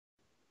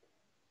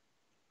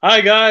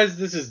Hi guys,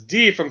 this is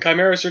D from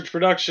Chimera Search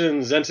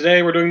Productions, and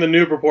today we're doing the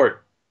noob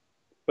report.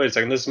 Wait a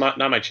second, this is not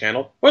my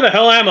channel. Where the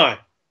hell am I?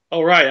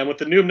 Oh right, I'm with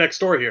the noob next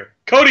door here,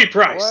 Cody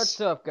What's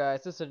Price. up,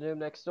 guys? This is Noob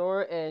Next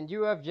Door, and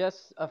you have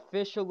just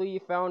officially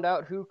found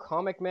out who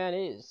Comic Man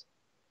is.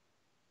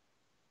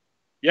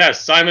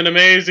 Yes, I'm an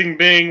amazing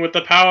being with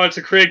the power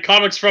to create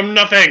comics from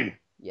nothing.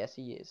 Yes,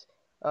 he is.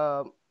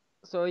 Um,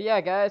 so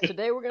yeah, guys,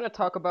 today we're gonna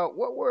talk about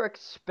what we're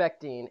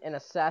expecting in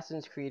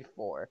Assassin's Creed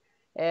 4.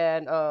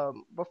 And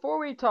before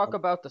we talk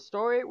about the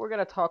story, we're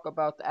gonna talk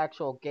about the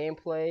actual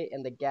gameplay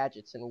and the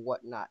gadgets and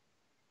whatnot.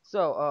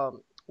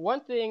 So,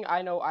 one thing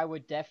I know I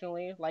would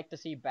definitely like to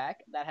see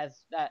back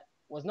that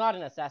was not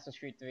in Assassin's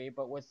Creed 3,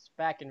 but was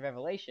back in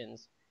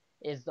Revelations,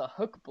 is the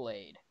hook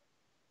blade.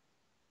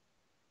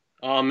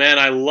 Oh man,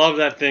 I love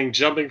that thing,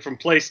 jumping from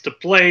place to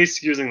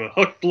place using the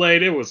hook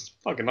blade. It was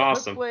fucking The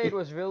hook awesome. blade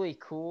was really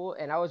cool,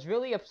 and I was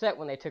really upset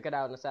when they took it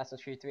out in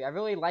Assassin's Creed 3. I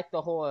really liked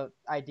the whole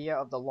idea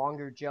of the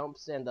longer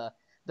jumps, and the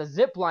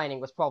zip lining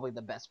was probably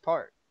the best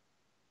part.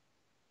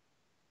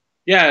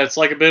 Yeah, it's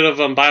like a bit of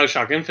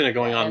Bioshock Infinite Yeah,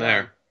 going on and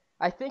there.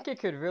 I think it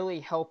could really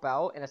help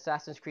out in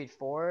Assassin's Creed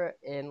 4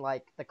 in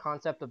like the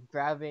concept of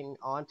grabbing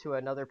onto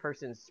another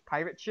person's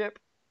pirate ship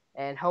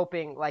and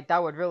helping, like,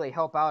 that would really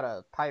help out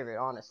a pirate,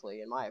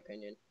 honestly, in my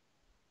opinion.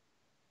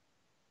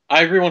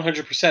 I agree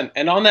 100%.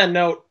 And on that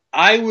note,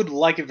 I would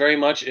like it very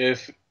much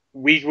if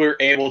we were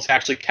able to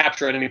actually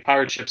capture enemy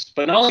pirate ships,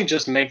 but not only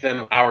just make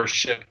them our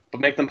ship, but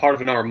make them part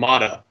of an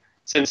armada.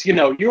 Since,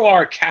 you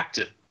are a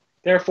captain.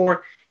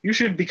 Therefore, you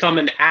should become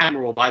an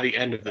admiral by the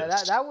end of Yeah,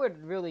 that this. that would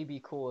really be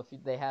cool if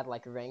they had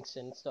like ranks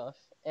and stuff.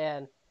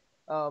 And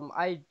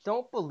I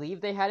don't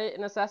believe they had it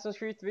in Assassin's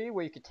Creed 3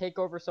 where you could take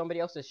over somebody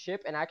else's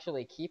ship and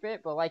actually keep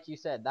it, but like you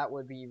said, that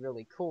would be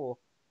really cool.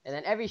 And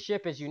then every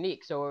ship is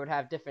unique, so it would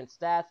have different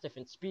stats,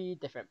 different speed,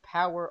 different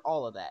power,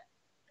 all of that.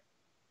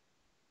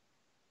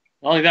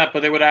 Not only that,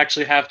 but they would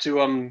actually have to,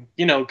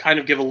 kind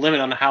of give a limit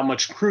on how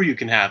much crew you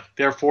can have.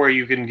 Therefore,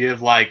 you can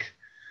give, like,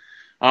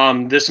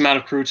 this amount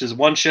of crew to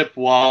one ship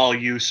while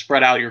you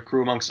spread out your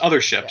crew amongst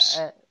other Yeah, ships.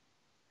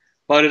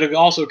 But it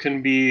also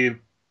can be,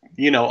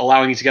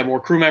 allowing you to get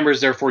more crew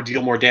members, therefore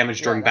deal more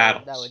damage yeah, during that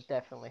would battles.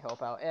 definitely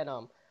help out. And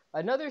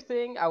another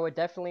thing I would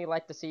definitely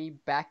like to see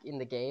back in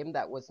the game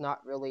that was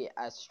not really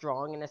as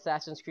strong in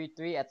Assassin's Creed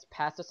 3 as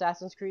past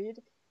Assassin's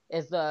Creed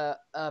is the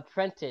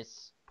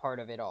apprentice part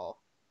of it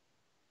all.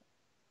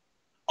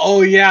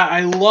 Oh yeah,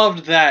 I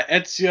loved that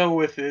Ezio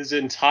with his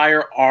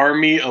entire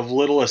army of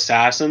little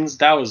assassins.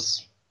 That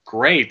was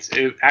great.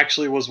 It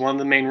actually was one of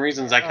the main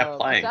reasons Yeah, I kept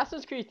playing.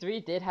 Assassin's Creed 3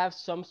 did have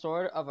some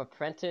sort of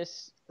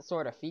apprentice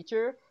sort of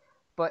feature,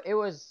 but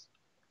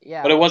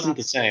But it it was wasn't not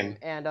the the same. same.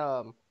 And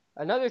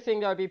another thing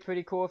that would be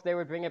pretty cool if they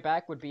would bring it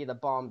back would be the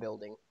bomb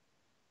building,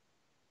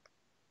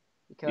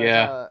 because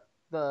Yeah.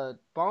 the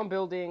bomb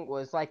building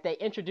was like they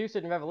introduced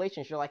it in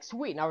Revelations. You're like,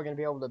 sweet, now we're gonna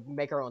be able to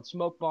make our own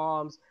smoke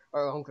bombs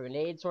or our own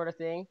grenade sort of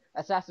thing.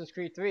 Assassin's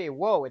Creed 3,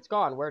 whoa, it's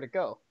gone. Where'd it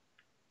go?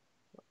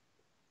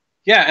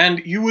 Yeah, and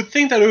you would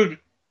think that it would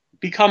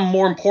become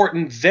more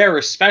important there,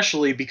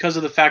 especially because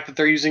of the fact that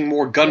they're using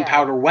more Yeah,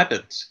 gunpowder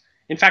weapons.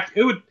 In fact,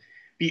 it would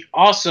be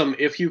awesome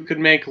if you could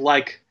make,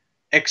 like,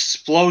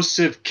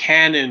 explosive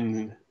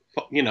cannon,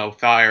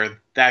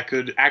 fire that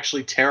could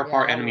actually tear yeah,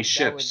 apart enemy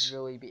that would ships.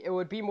 really be. It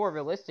would be more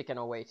realistic in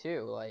a way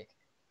too. Like,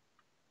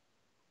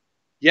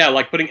 Yeah,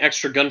 like putting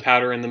extra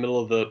gunpowder in the middle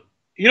of the.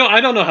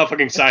 I don't know how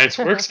fucking science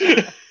works.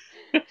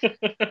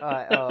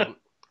 Alright,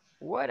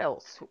 what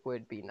else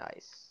would be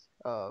nice?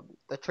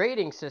 The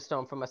trading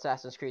system from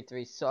Assassin's Creed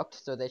 3 sucked,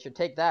 so they should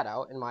take that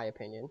out, in my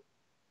opinion.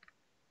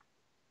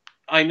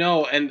 I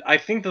know, and I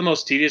think the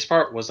most tedious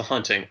part was the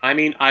hunting. I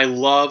mean, I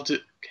loved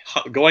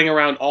going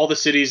around all the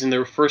cities in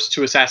the first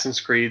two Assassin's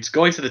Creeds,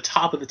 going to the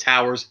top of the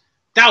towers.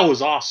 That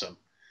was awesome.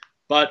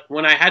 But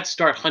when I had to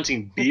start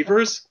hunting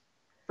beavers,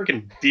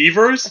 freaking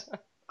beavers,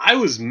 I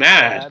was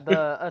Yeah, mad.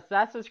 the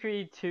Assassin's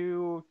Creed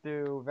 2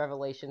 through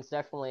Revelations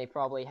definitely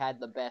probably had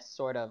the best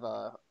sort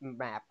of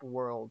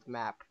world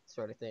map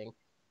sort of thing.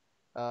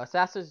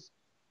 Assassin's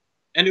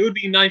And it would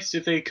be nice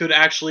if they could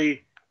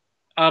actually.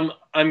 I'm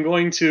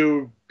going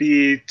to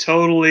be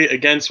totally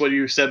against what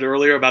you said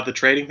earlier about the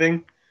trading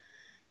thing,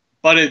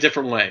 but in a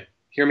different way.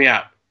 Hear me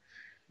out.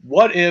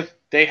 What if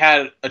they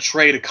had a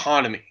trade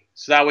economy?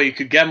 So that way you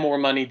could get more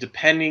money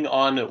depending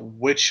on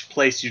which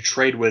place you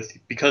trade with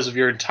because of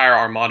your entire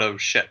armada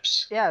of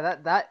ships. Yeah,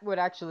 that would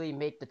actually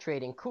make the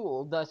trading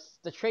cool. Thus,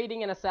 the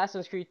trading in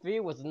Assassin's Creed 3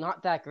 was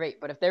not that great,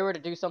 but if they were to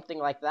do something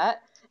like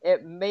that,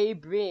 it may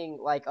bring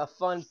like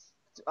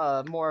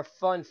a more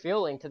fun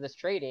feeling to this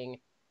trading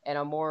and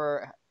a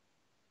more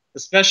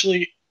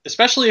Especially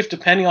if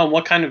depending on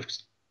what kind of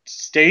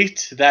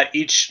state that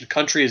each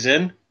country is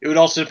in, it would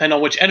also depend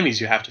on which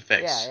enemies you have to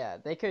yeah, face. yeah.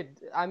 They could.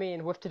 I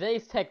mean, with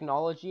today's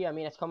technology, I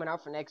mean, it's coming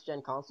out for next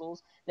gen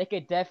consoles. They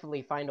could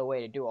definitely find a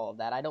way to do all of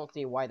that. I don't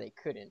see why they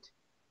couldn't.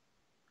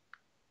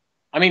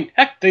 I mean,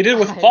 heck, they did it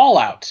with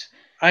Fallout.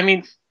 I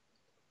mean,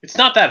 it's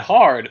not that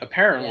hard,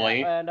 Yeah,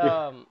 apparently. and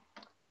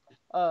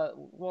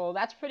Well,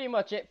 that's pretty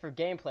much it for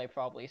gameplay,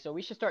 probably. So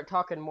we should start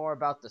talking more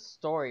about the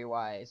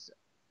story-wise.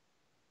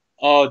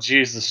 Oh,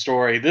 geez, the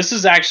story. This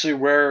is actually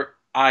where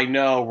I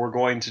know we're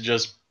going to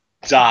just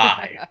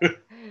die.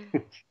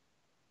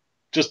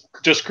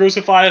 Just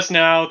crucify us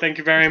now. Thank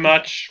you very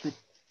much.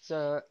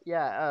 So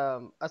yeah,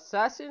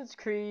 Assassin's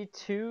Creed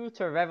 2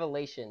 to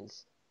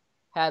Revelations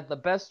had the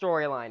best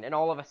storyline in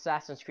all of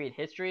Assassin's Creed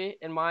history,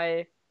 in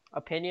my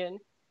opinion.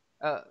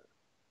 Uh,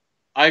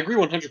 I agree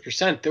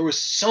 100%. There was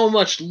so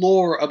much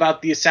lore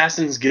about the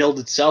Assassin's Guild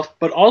itself,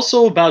 but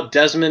also about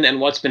Desmond and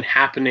what's been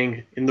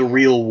happening in the yeah,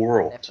 real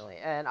world. definitely.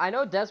 And I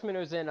know Desmond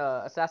was in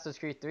Assassin's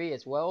Creed 3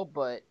 as well,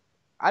 but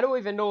I don't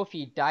even know if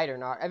he died or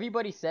not.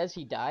 Everybody says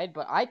he died,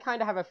 but I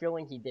kind of have a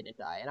feeling he didn't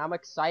die, and I'm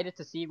excited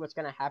to see what's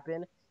gonna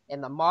happen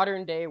in the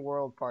modern day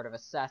world part of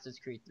Assassin's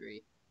Creed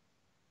 3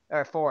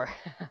 or 4.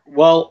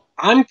 Well,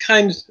 I'm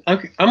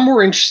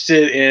more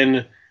interested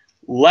in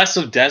less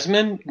of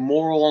Desmond,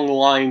 more along the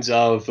lines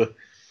of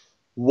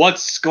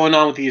what's going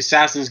on with the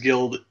Assassin's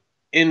Guild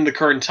in the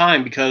current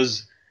time,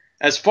 because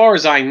as far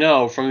as I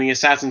know from the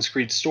Assassin's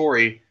Creed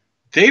story,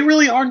 they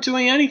really aren't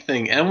doing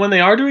anything, and when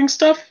they are doing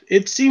stuff,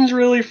 it seems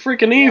really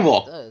freaking Yeah,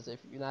 it evil. does. If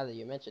now that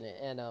you mention it,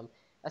 and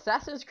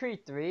Assassin's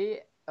Creed 3,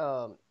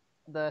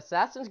 the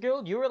Assassin's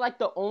Guild, you were like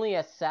the only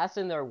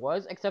assassin there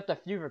was, except a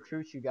few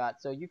recruits you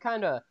got. So you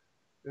kind of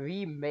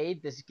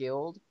remade this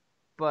guild,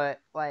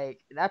 but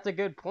like that's a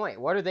good point.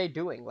 What are they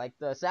doing? Like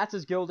the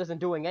Assassin's Guild isn't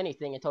doing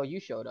anything until you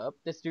showed up.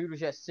 This dude was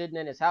just sitting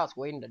in his house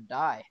waiting to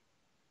die.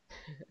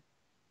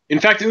 In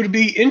fact, it would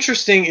be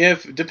interesting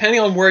if, depending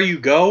on where you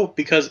go,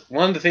 because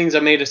one of the things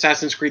that made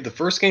Assassin's Creed the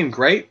first game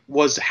great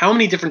was how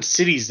many different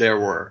cities there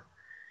were.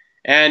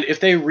 And if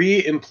they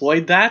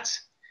re-employed that,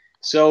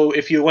 so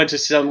if you went to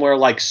somewhere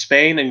like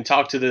Spain and you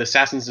talked to the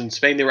assassins in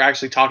Spain, they were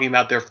actually talking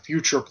about their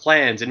future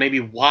plans and maybe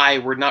why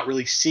we're not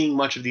really seeing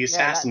much of the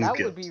Yeah, that Assassins that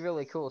would Guild. be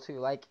really cool too.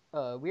 Like,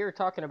 we were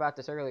talking about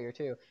this earlier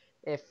too.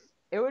 If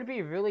it would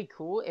be really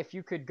cool if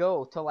you could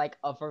go to like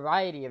a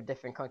variety of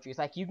different countries.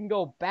 Like you can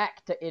go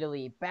back to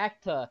Italy,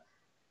 back to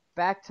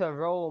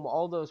Rome,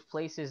 all those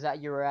places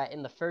that you were at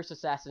in the first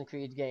Assassin's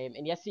Creed game,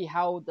 and yet see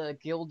how the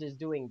guild is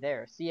doing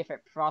there. See if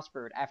it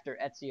prospered after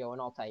Ezio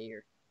and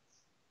Altair.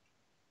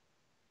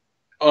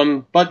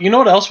 But you know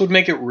what else would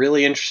make it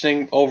really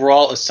interesting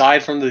overall,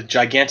 aside from the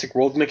gigantic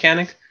world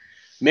mechanic?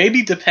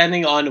 Maybe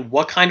depending on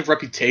what kind of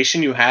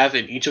reputation you have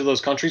in each of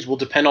those countries will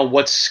depend on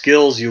what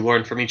skills you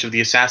learn from each of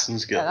the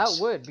Assassins Yeah, that Guilds.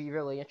 would be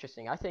really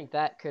interesting. I think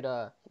that could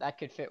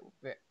fit.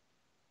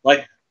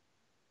 Like,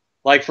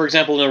 like for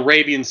example, an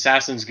Arabian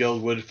Assassins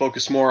Guild would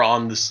focus more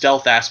on the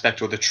stealth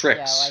aspect or the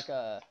Yeah, tricks.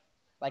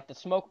 like the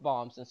smoke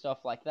bombs and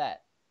stuff like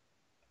that.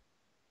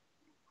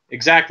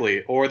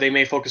 Exactly. Or they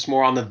may focus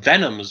more on the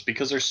venoms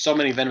because there's so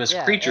many venomous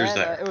Yeah, creatures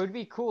and there. it would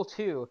be cool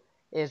too.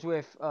 Is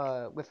with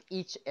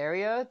each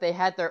area they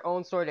had their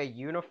own sort of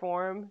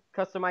uniform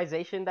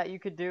customization that you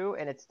could do,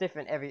 and it's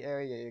different every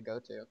area you go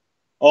to.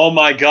 Oh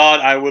my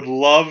god, I would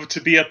love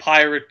to be a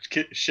pirate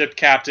ship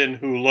captain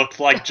who looked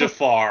like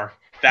Jafar.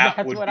 That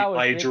That's would what I be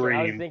was my thinking.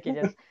 I was dream. thinking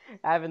just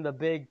having the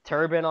big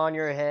turban on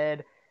your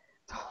head.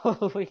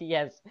 Totally,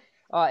 yes.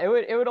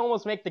 It would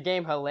almost make the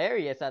game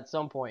hilarious at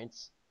some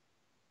points.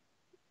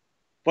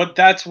 But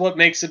that's what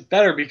makes it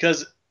better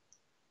because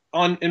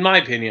in my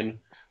opinion,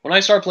 when I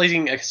started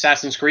playing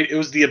Assassin's Creed, it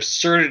was the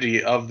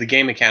absurdity of the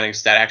game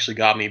mechanics that actually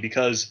got me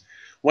because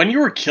when you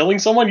were killing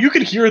someone, you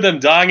could hear them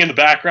dying in the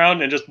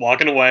background and just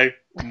walking away.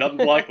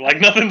 Nothing like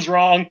nothing's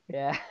wrong.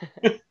 Yeah,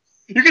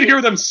 You could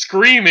hear them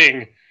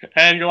screaming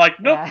and you're like,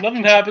 nope, yeah.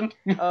 nothing happened.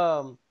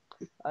 um,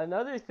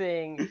 Another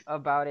thing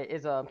about it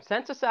is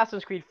since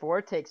Assassin's Creed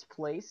 4 takes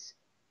place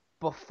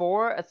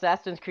before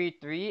Assassin's Creed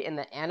 3 in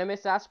the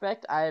animus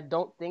aspect, I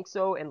don't think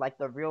so in like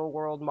the real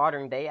world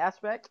modern day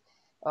aspect.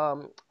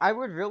 I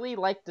would really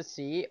like to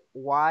see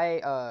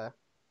why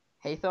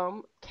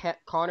Haytham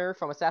Connor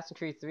from Assassin's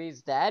Creed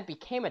 3's dad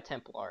became a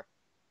Templar.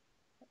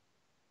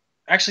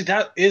 Actually,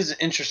 that is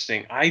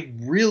interesting. I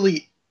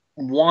really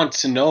want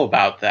to know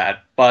about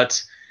that,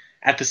 but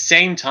at the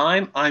same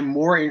time, I'm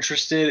more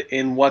interested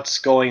in what's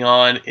going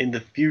on in the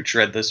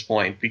future at this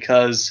point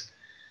because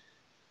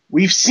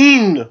we've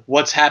seen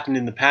what's happened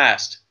in the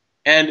past.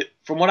 And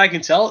from what I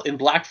can tell, in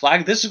Black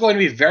Flag, this is going to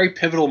be a very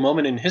pivotal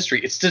moment in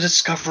history. It's the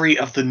discovery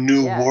of the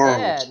new Yeah,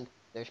 world. and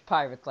there's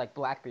pirates like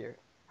Blackbeard.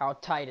 How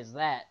tight is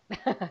that?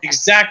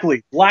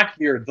 Exactly.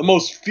 Blackbeard, the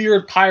most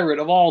feared pirate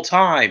of all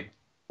time.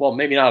 Well,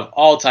 maybe not of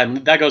all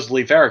time. That goes to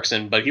Leif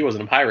Erikson, but he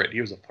wasn't a pirate.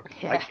 He was a fucking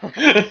Yeah,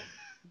 Viking.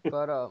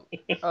 but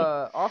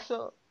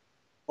also,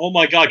 Oh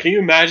my god, can you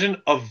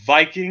imagine a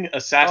Viking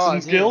oh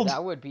Assassin's dude, Guild?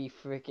 that would be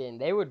freaking.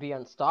 They would be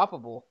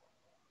unstoppable.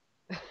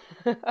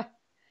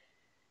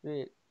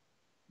 Dude,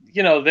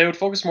 You know, they would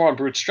focus more on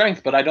brute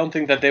strength, but I don't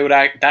think that they would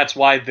act. That's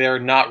why they're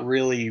not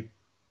really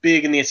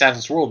big in the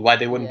Assassin's world, why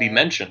they wouldn't be yeah,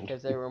 mentioned.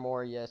 because they were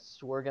more, yes,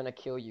 we're gonna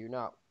kill you,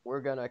 not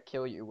we're gonna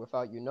kill you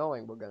without you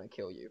knowing we're gonna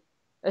kill you.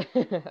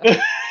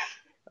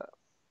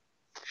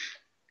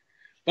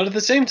 But at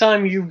the same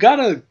time, you've got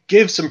to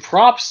give some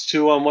props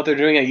to what they're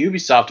doing at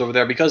Ubisoft over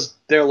there because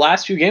their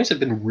last few games have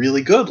been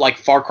really good, like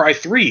Far Cry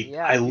 3.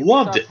 Yeah, I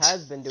loved Ubisoft it.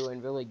 has been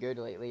doing really good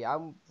lately.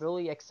 I'm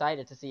really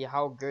excited to see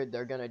how good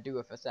they're gonna do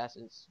with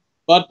Assassin's.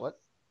 But What?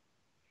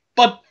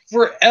 but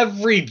for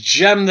every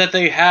gem that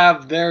they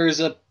have, there's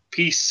a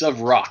piece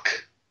of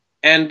rock.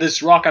 And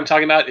this rock I'm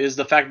talking about is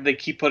the fact that they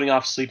keep putting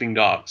off Sleeping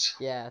Dogs.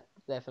 Yeah,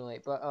 definitely.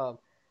 But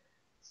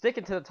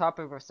sticking to the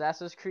topic of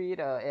Assassin's Creed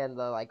and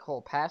the like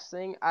whole past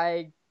thing,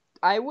 I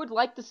would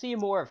like to see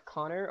more of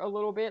Connor a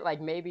little bit,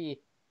 like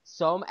maybe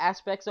some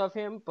aspects of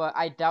him, but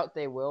I doubt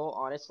they will,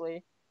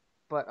 honestly.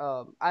 But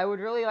I would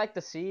really like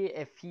to see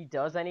if he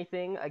does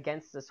anything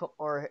against this,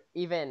 or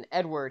even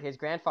Edward, his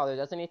grandfather,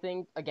 does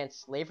anything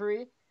against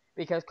slavery,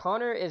 because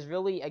Connor is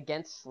really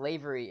against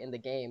slavery in the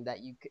game.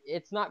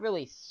 It's not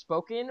really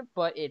spoken,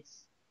 but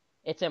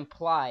it's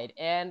implied,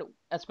 and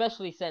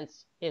especially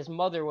since his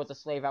mother was a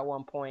slave at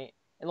one point,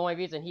 and the only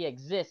reason he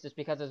exists is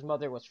because his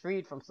mother was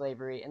freed from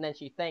slavery, and then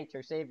she thanked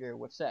her savior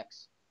with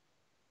sex.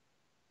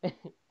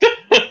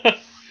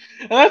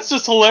 And that's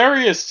just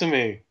hilarious to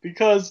me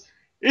because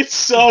it's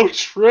so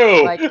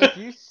true. Like, if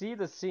you see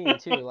the scene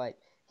too, like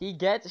he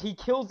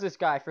kills this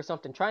guy for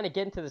something, trying to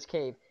get into this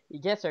cave. He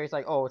gets there, he's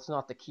like, oh, it's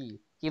not the key.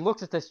 He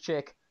looks at this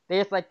chick. They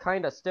just like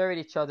kind of stare at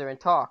each other and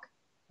talk,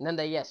 and then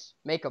they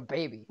make a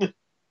baby.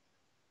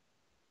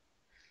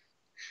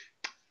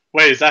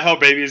 Wait, is that how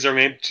babies are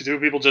made? Two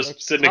people just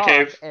It's sit in a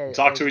cave and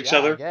talk to each yeah, I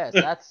other? guess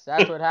that's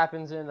what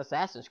happens in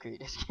Assassin's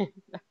Creed.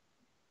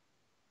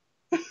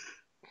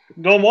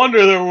 No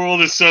wonder their world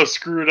is so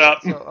screwed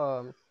up.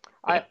 So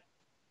I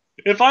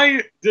If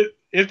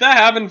that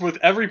happened with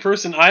every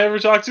person I ever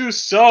talked to,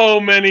 so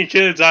many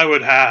kids I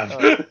would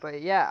have.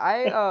 but yeah,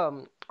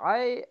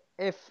 I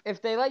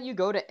if they let you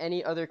go to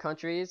any other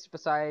countries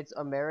besides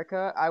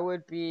America,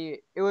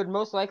 it would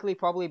most likely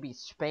probably be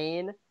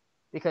Spain,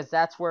 because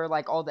that's where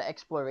like all the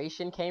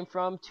exploration came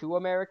from to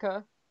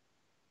America.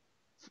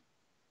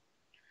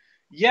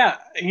 Yeah,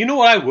 you know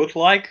what I would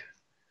like?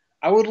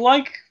 I would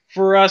like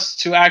for us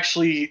to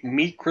actually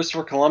meet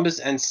Christopher Columbus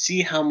and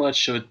see how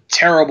much of a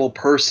terrible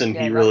person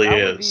Yeah, he really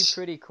that would be is.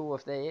 pretty cool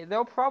if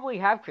they'll probably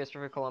have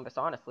Christopher Columbus,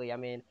 honestly. I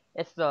mean,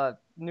 it's the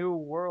new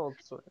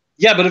world sort of.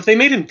 Yeah, but if they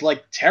made him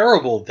like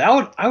terrible,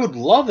 I would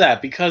love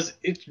that because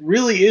it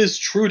really is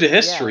true to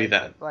history Yeah,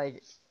 then.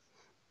 like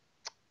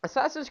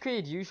Assassin's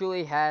Creed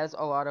usually has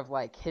a lot of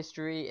like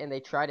history, and they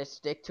try to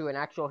stick to an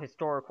actual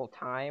historical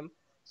time.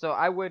 So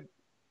I would.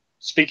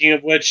 Speaking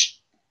of which,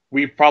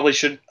 we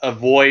should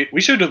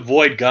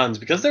avoid guns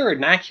because they're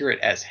inaccurate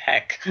as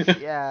heck.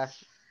 Yeah,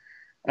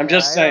 I'm yeah.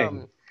 just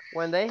saying.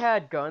 When they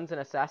had guns in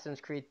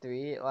Assassin's Creed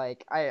 3,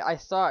 like I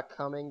saw it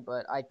coming,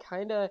 but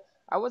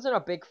I wasn't a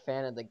big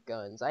fan of the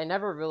guns. I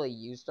never really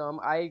used them.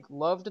 I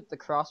loved the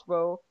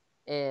crossbow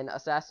in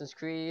Assassin's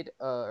Creed,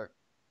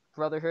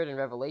 Brotherhood and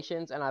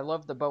Revelations, and I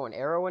loved the bow and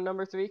arrow in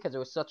number 3 because it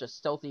was such a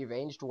stealthy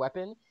ranged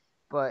weapon.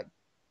 But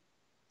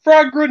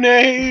Frag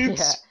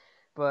yeah, grenades!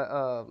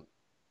 but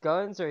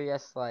guns are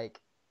just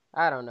like,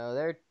 I don't know.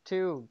 They're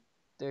too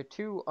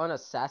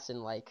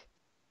unassassin like.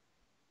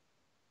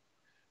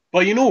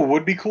 But you know what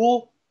would be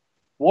cool?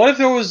 What if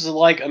there was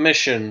like a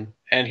mission,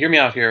 and hear me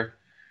out here,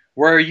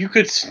 where you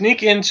could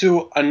sneak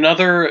into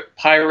another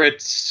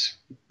pirate's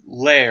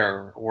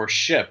lair or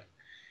ship,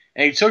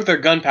 and you took their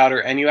gunpowder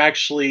and you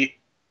actually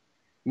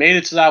made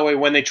it so that way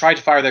when they tried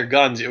to fire their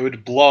guns, it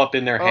would blow up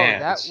in their Oh,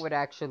 that hands. would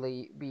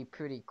actually be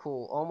pretty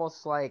cool.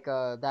 Almost like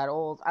that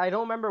old. I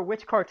don't remember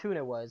which cartoon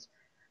it was,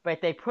 but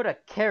they put a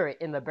carrot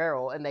in the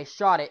barrel and they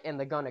shot it and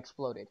the gun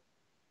exploded.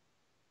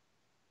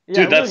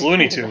 Yeah, Dude, that's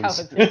Looney that Tunes.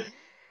 was it.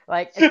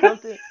 Like, it's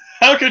something.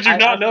 How could you I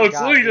not know it's forgot,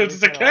 Looney dude. Tunes? It's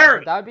It's a been a while,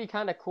 but carrot! that would be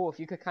kind of cool if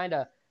you could kind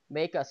of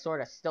make a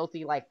sort of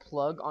stealthy like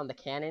plug on the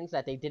cannons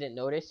that they didn't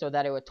notice, so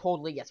that it would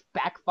totally just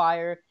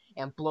backfire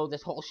and blow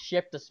this whole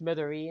ship to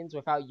smithereens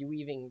without you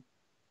even.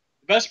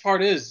 The best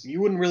part is,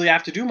 you wouldn't really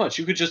have to do much.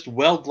 You could just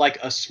weld like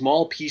a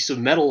small piece of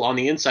metal on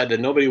the inside that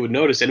nobody would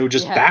notice, and it would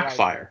just Yeah,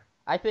 like backfire.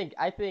 I think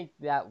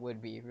that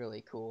would be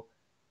really cool.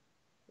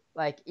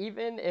 Like,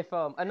 even if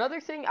another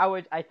thing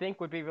I think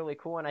would be really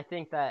cool, and I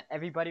think that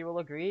everybody will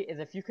agree, is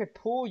if you could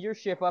pull your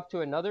ship up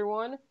to another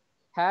one,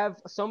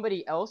 have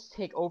somebody else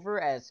take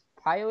over as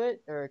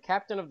pilot or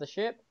captain of the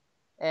ship,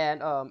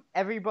 and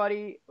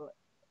everybody.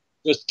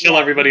 Just kill Yeah,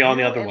 everybody on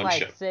the you other and one like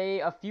ship. say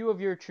a few of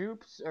your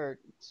troops or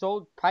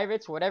sold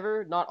pirates,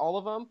 whatever, not all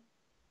of them.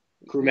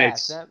 Yeah,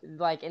 Crewmates.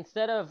 like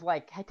instead of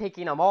like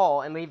taking them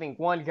all and leaving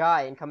one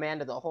guy in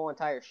command of the whole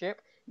entire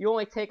ship, you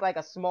only take like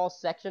a small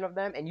section of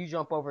them and you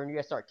jump over and you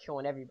just start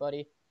killing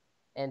everybody.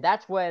 And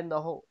that's when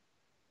the whole.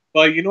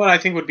 But you know what I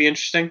think would be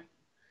interesting?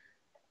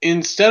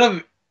 Instead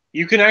of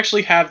you can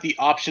actually have the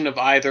option of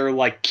either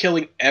like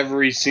killing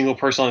every single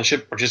person on the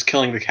ship or just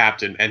killing the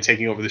captain and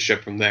taking over the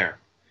ship from there.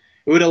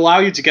 It would allow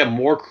you to get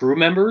more crew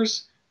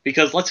members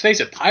because let's face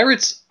it,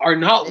 pirates are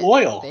not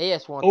loyal They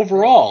just want the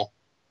thing. overall.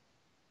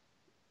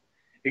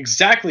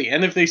 Exactly,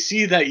 and if they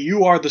see that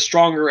you are the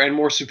stronger and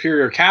more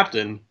superior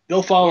captain,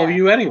 they'll follow Yeah,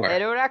 you and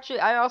anywhere. it would actually.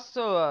 I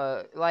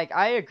also like.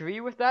 I agree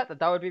with that.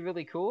 That would be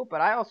really cool.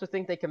 But I also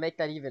think they can make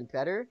that even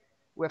better.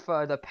 With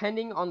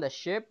depending on the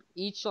ship,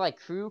 each like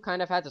crew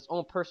kind of has its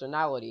own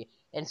personality,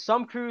 and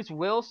some crews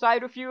will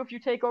side with you if you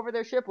take over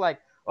their ship. Like,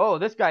 oh,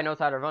 this guy knows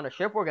how to run a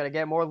ship. We're gonna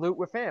get more loot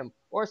with him.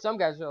 Or some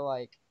guys are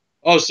like,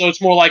 Oh, so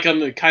it's more like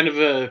a kind of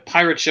a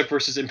pirate ship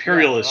versus yeah,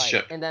 imperialist right.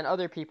 ship. And then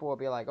other people will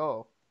be like,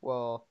 oh,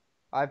 well,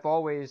 I've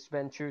always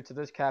been true to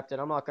this captain.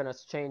 I'm not gonna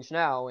change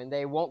now, and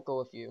they won't go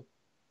with you.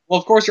 Well,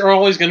 of course, you're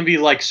always going to be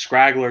like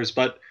scragglers,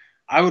 but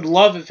I would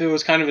love if it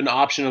was kind of an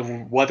option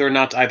of whether or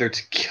not either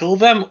to kill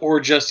them or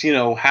just,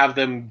 have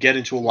them get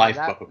into a Yeah,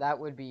 that lifeboat. that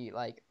would be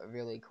like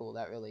really cool.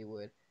 That really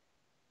would.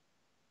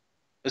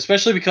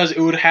 Especially because it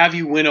would have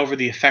you win over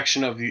the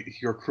affection of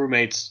your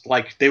crewmates.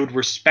 Like, they would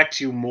respect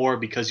you more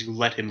because you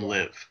let him Yeah.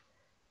 live.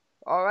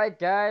 All right,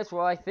 guys.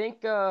 Well, I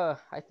think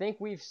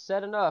we've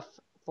said enough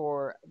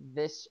for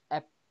this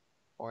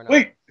or not.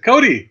 Wait,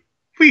 Cody,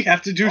 we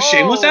have to do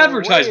shameless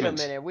Oh, wait a advertisement.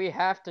 minute. We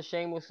have to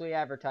shamelessly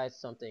advertise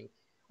something.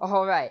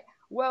 All right.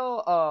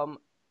 Well,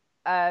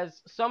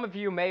 as some of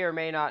you may or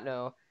may not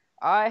know,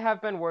 I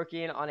have been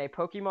working on a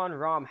Pokemon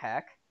ROM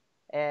hack,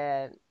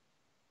 and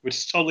Which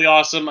is totally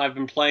awesome. I've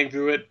been playing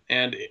through it,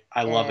 and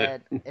I love it.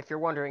 and if you're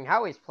wondering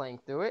how he's playing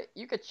through it,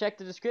 you could check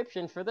the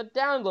description for the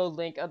download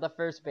link of the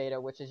first beta,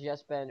 which has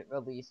just been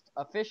released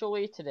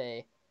officially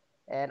today.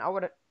 And I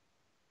would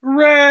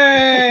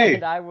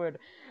and Hooray! I would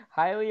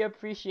highly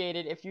appreciate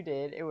it if you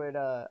did. It would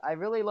I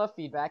really love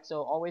feedback,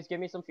 so always give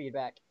me some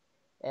feedback.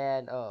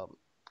 And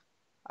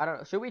I don't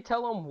know, should we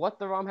tell them what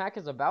the ROM hack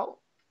is about?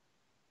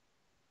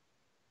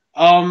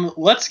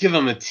 Let's give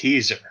him a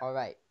teaser. All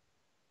right.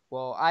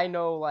 Well, I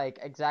know like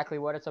exactly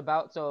what it's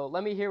about, so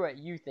let me hear what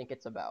you think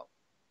it's about.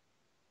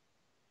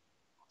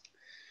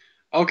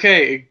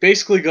 Okay, it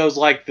basically goes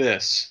like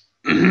this.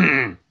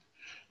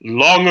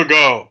 Long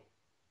ago,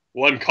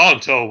 when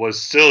Kanto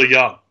was still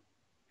young,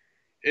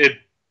 a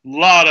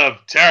lot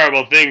of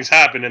terrible things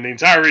happened, and the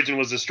entire region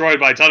was destroyed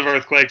by a ton of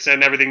earthquakes,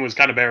 and everything was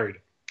kind of buried.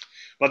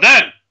 But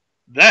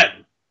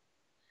then,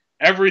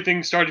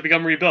 everything started to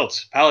become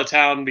rebuilt. Pallet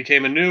Town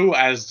became anew,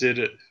 as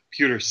did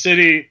Pewter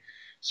City,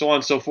 so on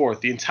and so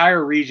forth. The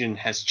entire region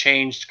has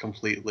changed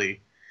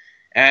completely,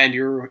 and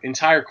your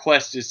entire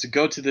quest is to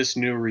go to this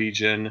new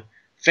region,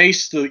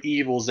 face the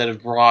evils that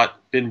have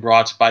been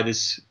brought by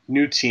this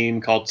new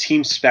team called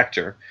Team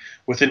Spectre,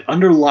 with an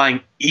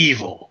underlying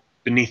evil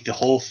beneath the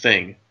whole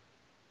thing.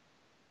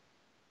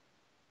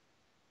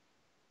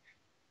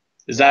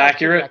 Is Yeah, that that's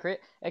pretty accurate?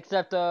 accurate.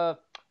 Except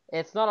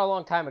it's not a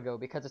long time ago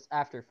because it's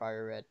after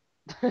Fire Red.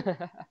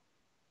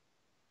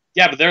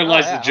 Yeah, but therein Oh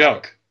lies the yeah, all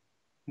right. joke.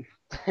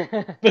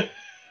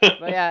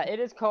 But yeah, it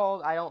is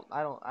called. I don't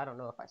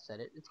know if I said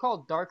it. It's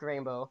called Dark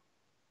Rainbow.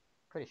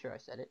 Pretty sure I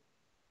said it.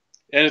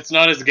 And it's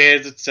not as gay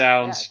as it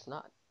Yeah, sounds. it's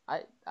not.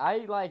 I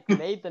like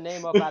made the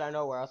name up out of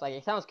nowhere. I was like,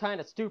 it sounds kind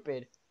of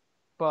stupid,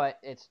 but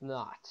it's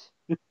not.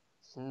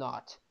 It's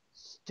not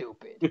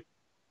stupid.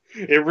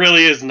 It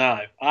really is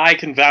not. I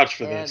can vouch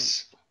for And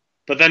this.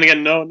 But then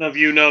again, none of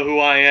you know who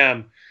I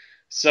am.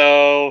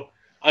 So,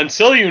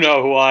 until you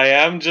know who I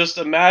am, just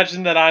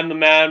imagine that I'm the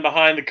man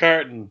behind the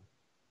curtain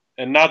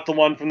and not the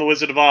one from The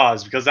Wizard of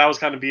Oz, because that was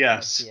kind of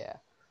BS. yeah,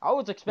 I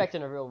was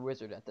expecting a real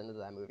wizard at the end of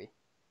that movie.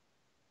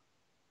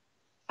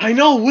 I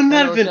know, wouldn't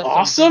Then that it have was been just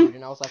some dude, awesome?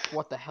 and I was like,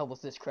 what the hell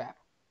was this crap?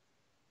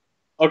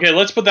 Okay,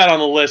 let's put that on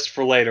the list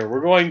for later.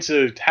 We're going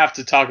to have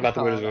to talk about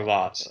The All Wizard of right,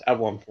 yeah. Oz at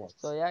one point.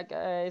 So yeah,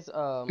 guys,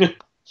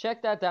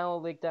 check that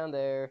download link down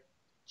there.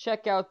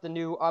 Check out the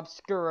new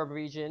Obscura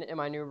region in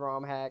my new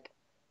ROM hack.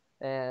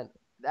 And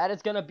that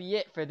is gonna be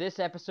it for this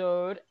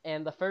episode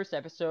and the first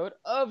episode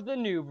of the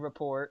Noob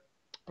Report,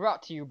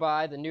 brought to you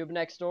by the Noob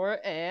Next Door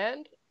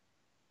and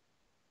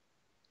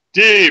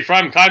D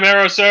from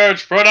Chimera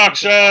Search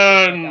you can also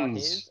check out Productions!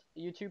 his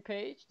YouTube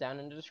page down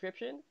in the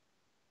description.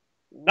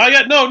 Not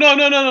yet. No, no,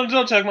 no, no, no.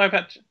 Don't check my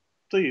pet.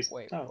 Please.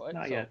 Wait, No, what?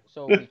 not So yet.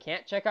 so we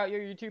can't check out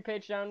your YouTube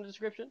page down in the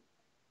description?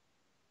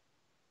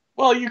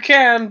 Well, you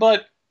can,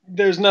 but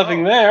there's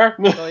nothing Oh, there.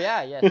 so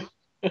yeah, yes,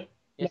 Not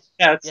yes,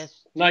 yet.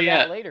 yes. Do Not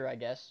that yet. later, I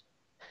guess.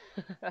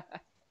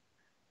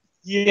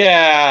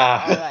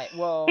 All Yeah. right.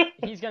 Well,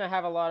 he's gonna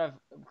have a lot of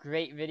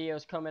great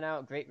videos coming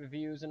out, great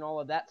reviews, and all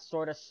of that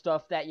sort of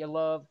stuff that you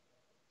love.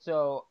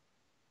 So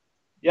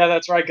Yeah,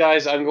 that's right,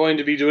 guys. I'm going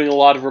to be doing a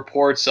lot of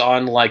reports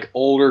on like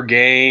older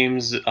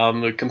games,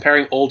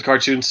 comparing old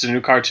cartoons to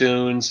new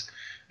cartoons,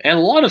 and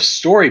a lot of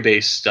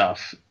story-based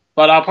stuff.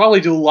 But I'll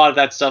probably do a lot of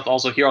that stuff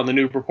also here on the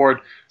Noob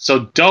Report.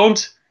 So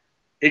don't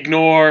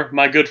ignore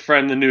my good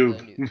friend the the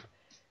Noob. noob.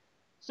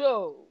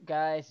 So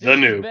guys, The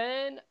this has Noob.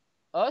 been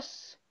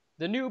us,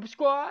 the Noob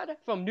Squad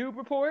from Noob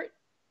Report,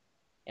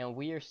 and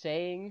we are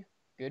saying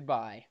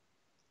goodbye.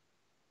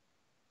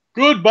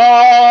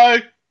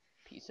 Goodbye.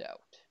 Peace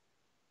out.